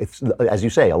do. As you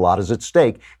say, a lot is at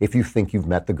stake if you think you've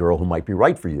met the girl who might be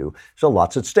right for you. So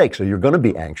lots at stake. So you're going to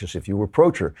be anxious if you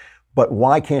approach her. But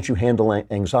why can't you handle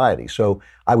anxiety? So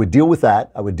I would deal with that.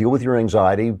 I would deal with your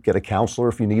anxiety, get a counselor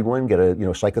if you need one, get a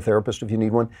psychotherapist if you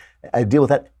need one. I'd deal with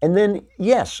that. And then,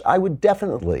 yes, I would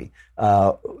definitely,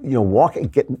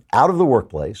 get out of the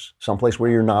workplace, someplace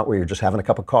where you're just having a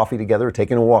cup of coffee together,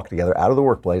 taking a walk together, out of the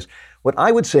workplace. What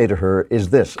I would say to her is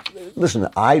this: listen,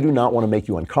 I do not want to make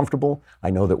you uncomfortable. I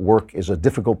know that work is a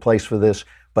difficult place for this,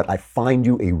 but I find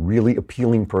you a really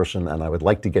appealing person and I would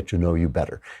like to get to know you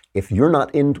better. If you're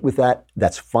not in with that,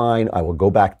 that's fine. We'll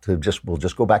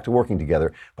just go back to working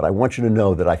together, but I want you to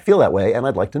know that I feel that way and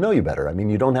I'd like to know you better. I mean,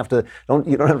 you don't have to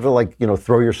like,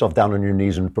 throw yourself down on your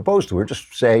knees and propose to her.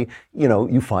 Just say,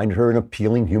 you find her an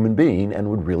appealing human being and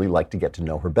would really like to get to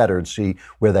know her better and see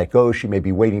where that goes. She may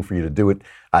be waiting for you to do it.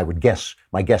 I would guess,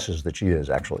 my guess is that she is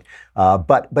actually.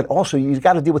 But also you've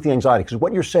got to deal with the anxiety, because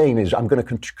what you're saying is I'm going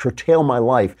to curtail my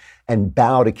life and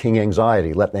bow to king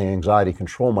anxiety, let the anxiety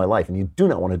control my life. And you do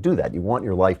not want to do that. You want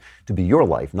your life to be your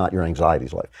life, not your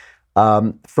anxiety's life.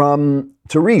 From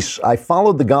Therese, I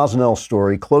followed the Gosnell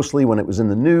story closely when it was in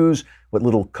the news, what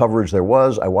little coverage there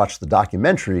was. I watched the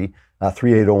documentary,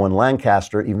 3801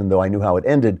 Lancaster, even though I knew how it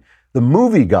ended. The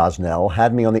movie Gosnell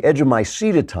had me on the edge of my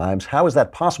seat at times. How is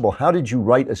that possible? How did you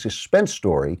write a suspense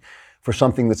story for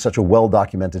something that's such a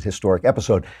well-documented historic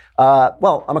episode?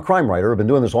 Well, I'm a crime writer. I've been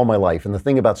doing this all my life. And the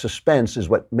thing about suspense is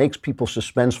what makes people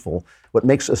suspenseful, what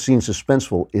makes a scene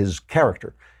suspenseful is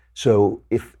character. So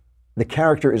if the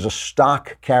character is a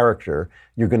stock character,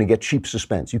 you're going to get cheap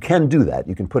suspense. You can do that.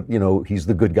 You can put, he's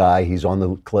the good guy, he's on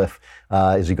the cliff.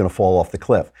 Is he going to fall off the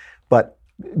cliff? But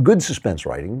good suspense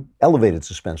writing, elevated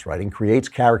suspense writing, creates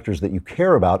characters that you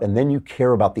care about, and then you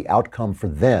care about the outcome for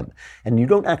them. And you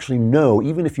don't actually know,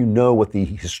 even if you know what the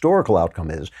historical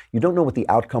outcome is, you don't know what the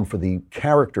outcome for the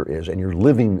character is. And you're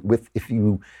living with, if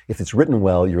it's written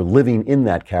well, you're living in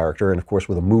that character. And of course,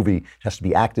 with a movie, it has to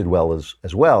be acted well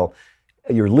as well.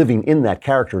 You're living in that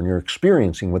character and you're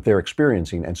experiencing what they're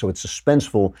experiencing. And so it's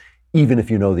suspenseful even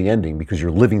if you know the ending, because you're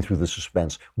living through the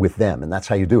suspense with them. And that's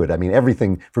how you do it. I mean,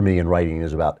 everything for me in writing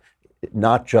is about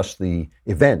not just the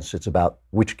events, it's about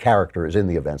which character is in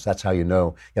the events. That's how you know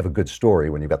you have a good story,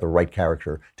 when you've got the right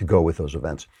character to go with those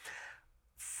events.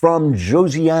 From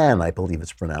Josiane, I believe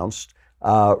it's pronounced.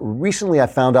 Recently I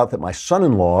found out that my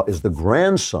son-in-law is the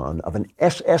grandson of an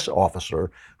SS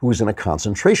officer who was in a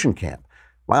concentration camp.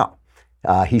 Wow.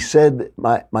 He said,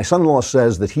 my son-in-law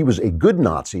says that he was a good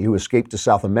Nazi who escaped to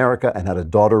South America and had a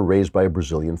daughter raised by a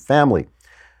Brazilian family.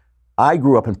 I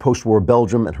grew up in post-war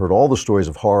Belgium and heard all the stories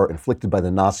of horror inflicted by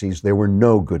the Nazis. There were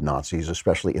no good Nazis,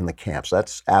 especially in the camps.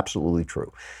 That's absolutely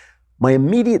true. My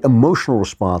immediate emotional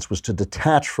response was to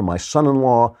detach from my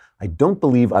son-in-law. I don't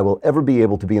believe I will ever be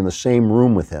able to be in the same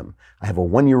room with him. I have a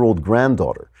 1-year-old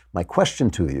granddaughter. My question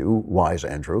to you, wise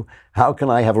Andrew, how can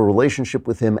I have a relationship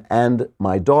with him and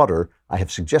my daughter? I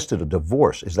have suggested a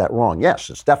divorce. Is that wrong? Yes,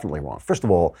 it's definitely wrong. First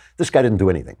of all, this guy didn't do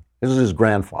anything. This is his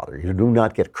grandfather. You do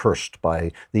not get cursed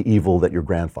by the evil that your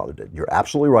grandfather did. You're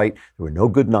absolutely right. There were no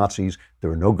good Nazis. There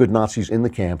were no good Nazis in the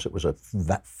camps. It was a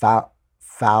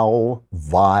foul,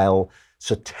 vile,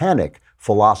 satanic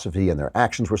philosophy, and their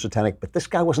actions were satanic, but this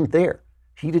guy wasn't there.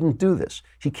 He didn't do this.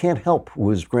 He can't help who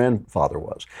his grandfather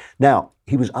was. Now,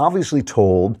 he was obviously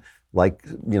told, like,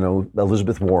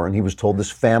 Elizabeth Warren, he was told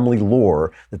this family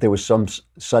lore that there was some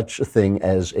such a thing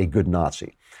as a good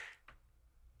Nazi.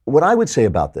 What I would say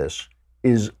about this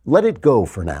is let it go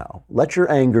for now. Let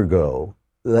your anger go.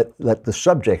 Let the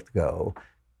subject go.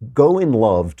 Go in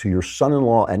love to your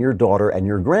son-in-law and your daughter and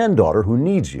your granddaughter who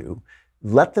needs you.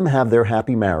 Let them have their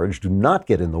happy marriage. Do not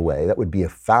get in the way. That would be a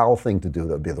foul thing to do.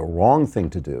 That would be the wrong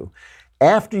thing to do.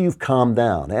 After you've calmed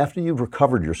down, after you've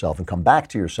recovered yourself and come back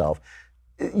to yourself,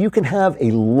 you can have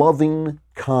a loving,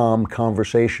 calm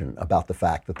conversation about the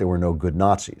fact that there were no good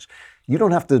Nazis. You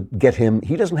don't have to get him,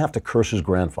 he doesn't have to curse his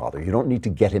grandfather. You don't need to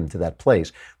get him to that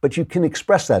place, but you can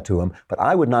express that to him. But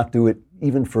I would not do it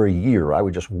even for a year. I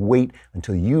would just wait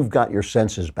until you've got your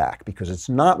senses back, because it's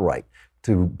not right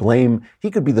to blame.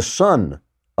 He could be the son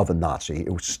of a Nazi.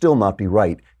 It would still not be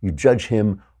right. You judge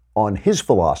him on his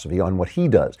philosophy, on what he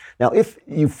does. Now, if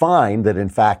you find that in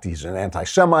fact he's an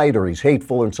anti-Semite or he's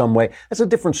hateful in some way, that's a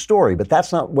different story, but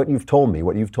that's not what you've told me.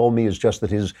 What you've told me is just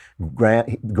that his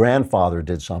grandfather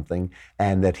did something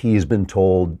and that he has been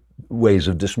told ways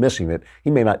of dismissing it.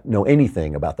 He may not know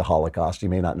anything about the Holocaust. He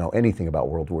may not know anything about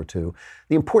World War II.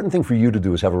 The important thing for you to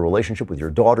do is have a relationship with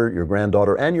your daughter, your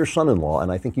granddaughter, and your son-in-law,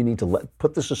 and I think you need to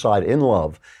put this aside in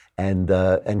love and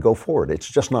go forward. It's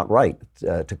just not right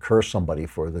to curse somebody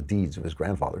for the deeds of his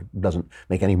grandfather. It doesn't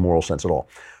make any moral sense at all.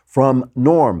 From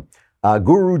Norm,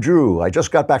 Guru Drew, I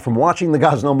just got back from watching the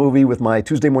Gosnell movie with my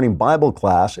Tuesday morning Bible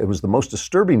class. It was the most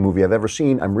disturbing movie I've ever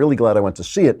seen. I'm really glad I went to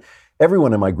see it.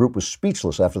 Everyone in my group was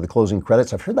speechless after the closing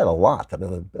credits. I've heard that a lot,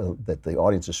 that the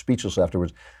audience is speechless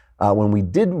afterwards. When we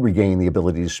did regain the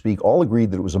ability to speak, all agreed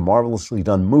that it was a marvelously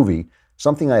done movie.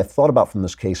 Something I have thought about from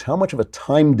this case: how much of a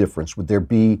time difference would there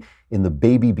be in the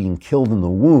baby being killed in the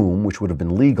womb, which would have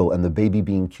been legal, and the baby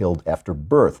being killed after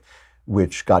birth?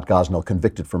 which got Gosnell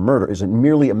convicted for murder. Is it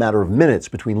merely a matter of minutes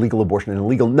between legal abortion and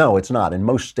illegal? No, it's not. In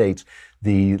most states,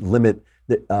 the limit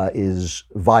is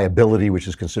viability, which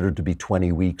is considered to be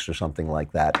 20 weeks or something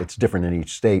like that. It's different in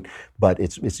each state, but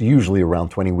it's usually around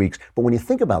 20 weeks. But when you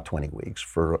think about 20 weeks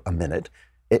for a minute,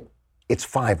 it's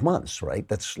 5 months, right?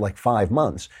 That's like 5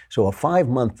 months. So a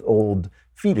 5-month-old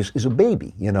fetus is a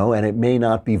baby, and it may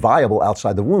not be viable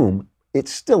outside the womb.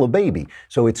 It's still a baby.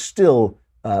 So it's still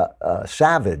a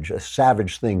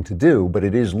savage thing to do, but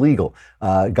it is legal.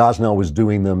 Gosnell was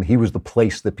doing them. He was the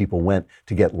place that people went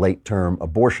to get late-term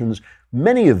abortions.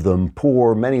 Many of them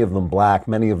poor, many of them black,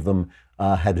 many of them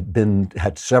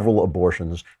had several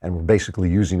abortions and were basically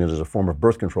using it as a form of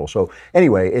birth control. So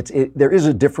anyway, there is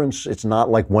a difference. It's not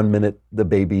like 1 minute the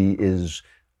baby is,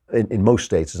 in most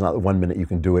states, it's not 1 minute you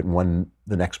can do it and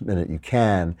the next minute you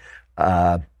can.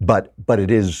 But it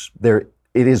is there.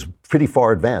 It is pretty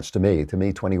far advanced to me. To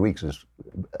me, 20 weeks is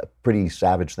a pretty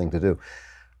savage thing to do.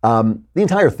 The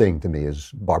entire thing to me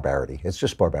is barbarity. It's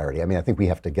just barbarity. I mean, I think we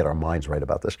have to get our minds right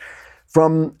about this.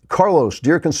 From Carlos,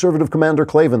 dear Conservative Commander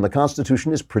Klavan, the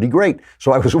Constitution is pretty great.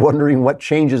 So I was wondering what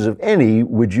changes, if any,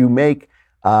 would you make?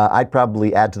 I'd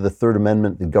probably add to the Third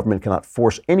Amendment, the government cannot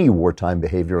force any wartime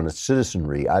behavior on its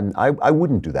citizenry. I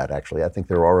wouldn't do that, actually. I think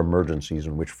there are emergencies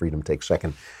in which freedom takes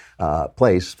second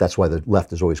place. That's why the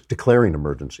left is always declaring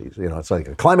emergencies. It's like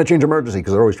a climate change emergency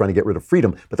because they're always trying to get rid of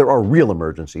freedom. But there are real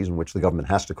emergencies in which the government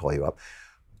has to call you up.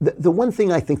 The one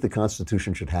thing I think the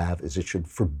Constitution should have is it should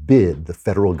forbid the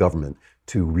federal government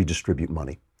to redistribute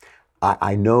money.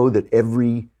 I know that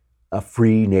every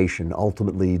free nation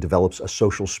ultimately develops a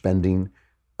social spending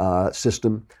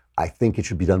system. I think it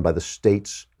should be done by the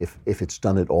states if it's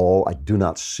done at all. I do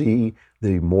not see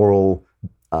the moral.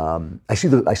 I see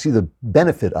the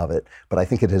benefit of it, but I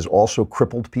think it has also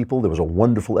crippled people. There was a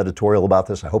wonderful editorial about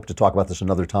this. I hope to talk about this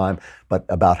another time, but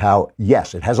about how,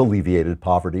 yes, it has alleviated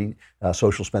poverty.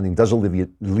 Social spending does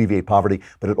alleviate poverty,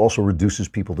 but it also reduces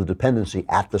people to dependency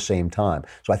at the same time.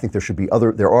 So I think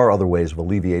there are other ways of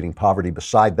alleviating poverty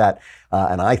beside that.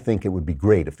 And I think it would be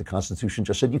great if the Constitution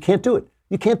just said, you can't do it.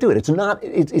 You can't do it. It's not,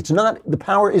 the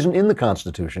power isn't in the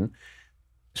Constitution.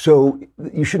 So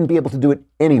you shouldn't be able to do it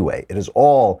anyway. It is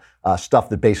all stuff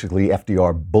that basically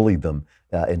FDR bullied them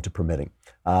into permitting.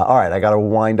 All right, I got to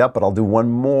wind up, but I'll do one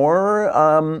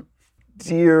more.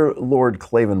 Dear Lord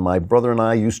Klavan, my brother and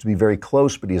I used to be very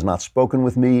close, but he has not spoken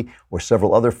with me or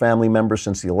several other family members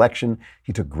since the election.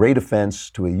 He took great offense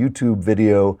to a YouTube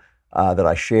video that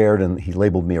I shared, and he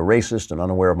labeled me a racist and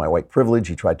unaware of my white privilege.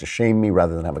 He tried to shame me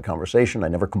rather than have a conversation. I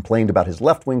never complained about his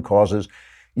left-wing causes,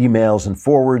 emails and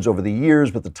forwards over the years,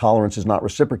 but the tolerance is not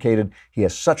reciprocated. He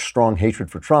has such strong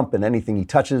hatred for Trump and anything he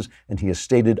touches, and he has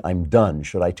stated, I'm done.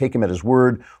 Should I take him at his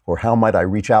word, or how might I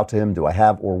reach out to him? Do I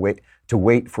have or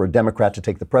wait for a Democrat to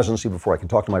take the presidency before I can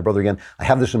talk to my brother again? I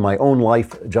have this in my own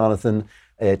life, Jonathan.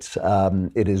 It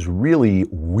is really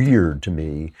weird to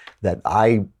me that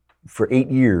for 8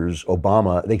 years,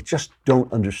 Obama, they just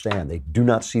don't understand. They do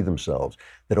not see themselves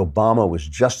that Obama was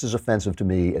just as offensive to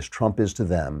me as Trump is to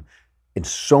them. In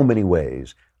so many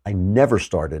ways, I never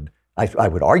started. I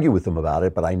would argue with them about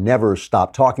it, but I never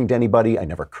stopped talking to anybody. I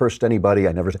never cursed anybody.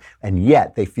 And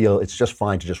yet they feel it's just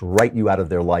fine to just write you out of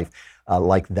their life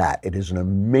like that. It is an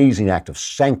amazing act of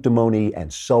sanctimony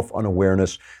and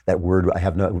self-unawareness. That word,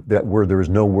 there is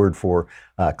no word for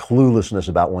cluelessness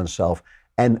about oneself.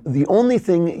 And the only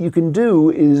thing you can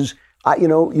do is,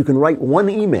 you can write one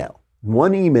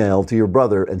email to your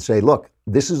brother and say, look,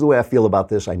 this is the way I feel about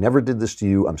this. I never did this to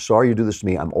you. I'm sorry you do this to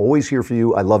me. I'm always here for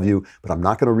you. I love you, but I'm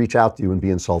not going to reach out to you and be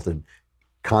insulted.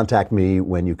 Contact me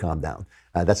when you calm down.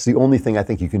 That's the only thing I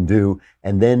think you can do.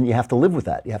 And then you have to live with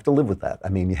that. I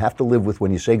mean, you have to live with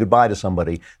when you say goodbye to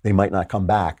somebody, they might not come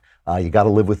back. You got to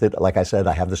live with it. Like I said,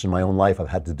 I have this in my own life. I've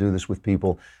had to do this with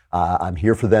people. I'm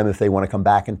here for them if they want to come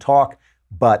back and talk.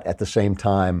 But at the same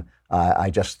time,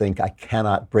 I just think I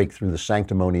cannot break through the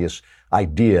sanctimonious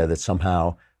idea that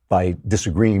somehow by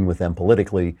disagreeing with them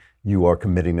politically, you are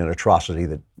committing an atrocity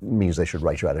that means they should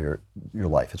write you out of your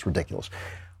life. It's ridiculous.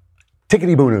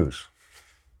 Tickety-boo news.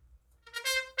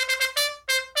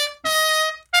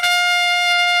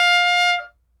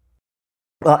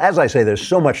 Well, as I say, there's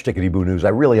so much tickety-boo news. I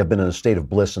really have been in a state of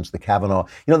bliss since the Kavanaugh.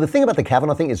 The thing about the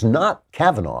Kavanaugh thing is not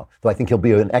Kavanaugh, though I think he'll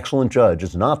be an excellent judge.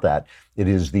 It's not that. It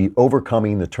is the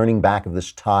overcoming, the turning back of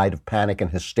this tide of panic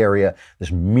and hysteria,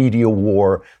 this media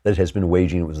war that has been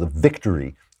waging. It was the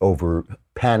victory over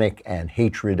panic and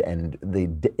hatred and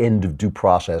the end of due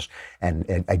process and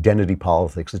identity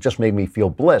politics. It just made me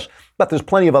feel bliss. But there's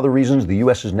plenty of other reasons. The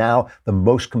U.S. is now the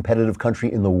most competitive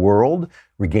country in the world,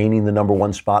 regaining the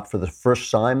 #1 spot for the first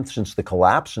time since the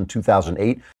collapse in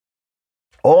 2008.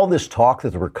 All this talk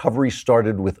that the recovery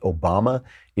started with Obama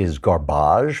is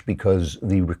garbage, because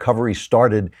the recovery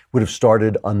would have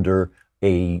started under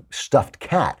a stuffed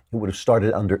cat. It would have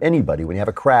started under anybody. When you have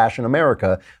a crash in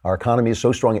America, our economy is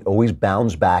so strong, it always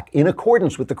bounds back in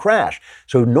accordance with the crash.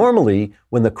 So normally,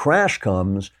 when the crash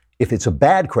comes, if it's a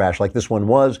bad crash like this one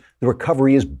was, the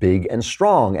recovery is big and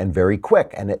strong and very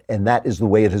quick. And that is the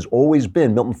way it has always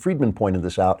been. Milton Friedman pointed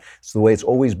this out. It's the way it's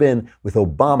always been. With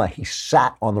Obama, he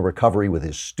sat on the recovery with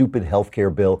his stupid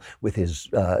healthcare bill, with his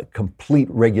complete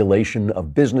regulation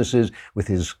of businesses, with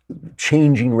his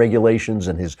changing regulations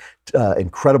and his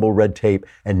incredible red tape.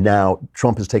 And now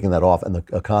Trump has taken that off and the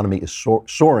economy is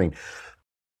soaring.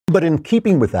 But in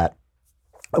keeping with that,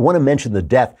 I want to mention the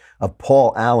death of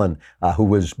Paul Allen, who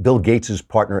was Bill Gates'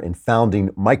 partner in founding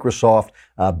Microsoft.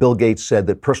 Bill Gates said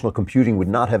that personal computing would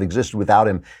not have existed without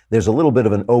him. There's a little bit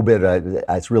of an obit,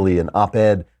 it's really an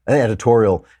op-ed, an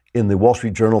editorial in the Wall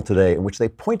Street Journal today, in which they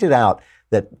pointed out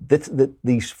that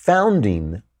the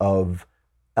founding of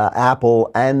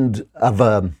Apple and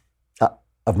of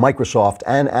Microsoft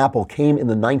and Apple came in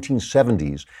the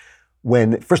 1970s,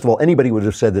 when, first of all, anybody would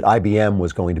have said that IBM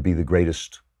was going to be the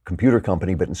greatest computer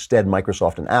company, but instead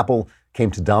Microsoft and Apple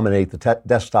came to dominate the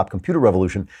desktop computer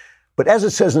revolution. But as it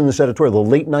says in this editorial, the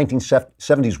late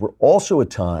 1970s were also a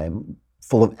time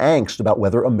full of angst about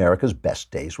whether America's best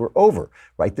days were over,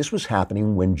 right? This was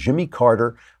happening when Jimmy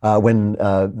Carter, when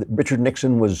Richard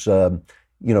Nixon was, when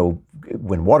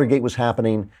Watergate was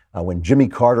happening, when Jimmy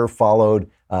Carter followed,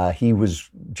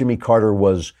 Jimmy Carter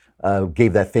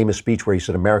gave that famous speech where he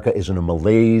said America is in a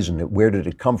malaise, and where did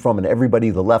it come from? And everybody,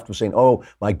 the left, was saying, oh,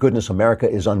 my goodness, America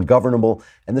is ungovernable.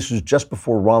 And this was just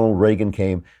before Ronald Reagan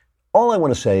came. All I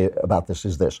want to say about this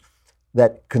is this,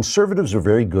 that conservatives are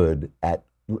very good at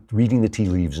reading the tea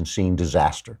leaves and seeing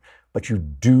disaster. But you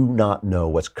do not know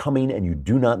what's coming, and you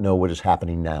do not know what is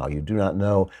happening now. You do not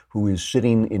know who is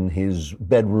sitting in his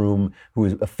bedroom, who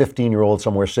is a 15-year-old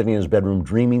somewhere sitting in his bedroom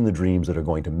dreaming the dreams that are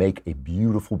going to make a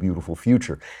beautiful, beautiful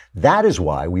future. That is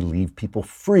why we leave people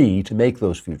free to make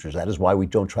those futures. That is why we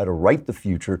don't try to write the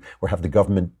future or have the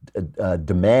government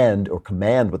demand or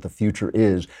command what the future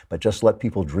is, but just let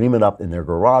people dream it up in their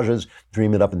garages,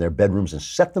 dream it up in their bedrooms, and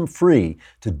set them free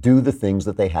to do the things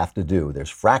that they have to do.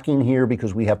 There's fracking here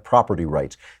because we have property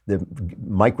rights.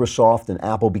 Microsoft and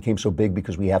Apple became so big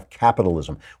because we have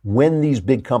capitalism. When these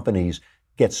big companies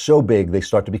get so big, they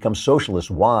start to become socialists.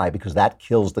 Why? Because that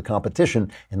kills the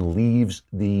competition and leaves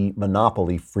the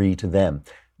monopoly free to them.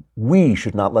 We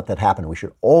should not let that happen. We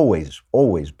should always,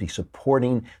 always be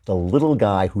supporting the little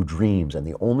guy who dreams. And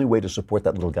the only way to support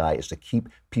that little guy is to keep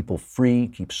people free,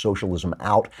 keep socialism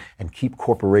out, and keep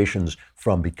corporations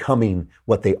from becoming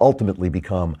what they ultimately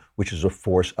become, which is a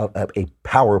force, a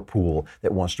power pool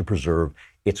that wants to preserve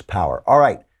its power. All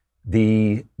right.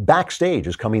 The backstage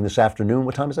is coming this afternoon.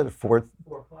 What time is that? At 4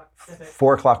 o'clock Pacific.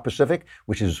 4 o'clock Pacific,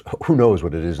 which is, who knows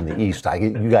what it is in the East.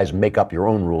 You guys make up your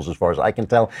own rules as far as I can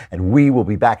tell. And we will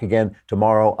be back again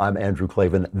tomorrow. I'm Andrew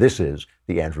Klavan. This is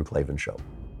The Andrew Klavan Show.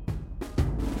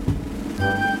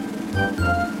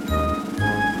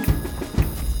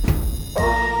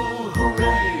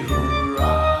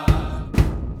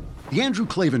 The Andrew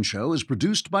Klavan Show is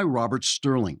produced by Robert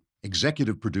Sterling.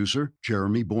 Executive producer,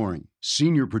 Jeremy Boring.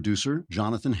 Senior producer,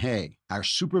 Jonathan Hay. Our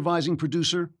supervising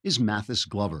producer is Mathis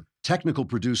Glover. Technical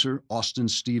producer, Austin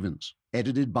Stevens.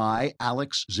 Edited by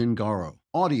Alex Zingaro.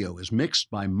 Audio is mixed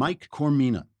by Mike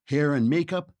Cormina. Hair and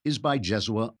makeup is by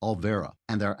Jesua Alvera.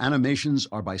 And our animations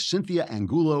are by Cynthia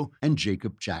Angulo and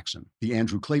Jacob Jackson. The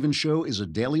Andrew Klavan Show is a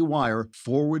Daily Wire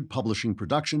Forward Publishing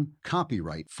production.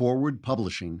 Copyright Forward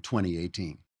Publishing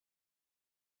 2018.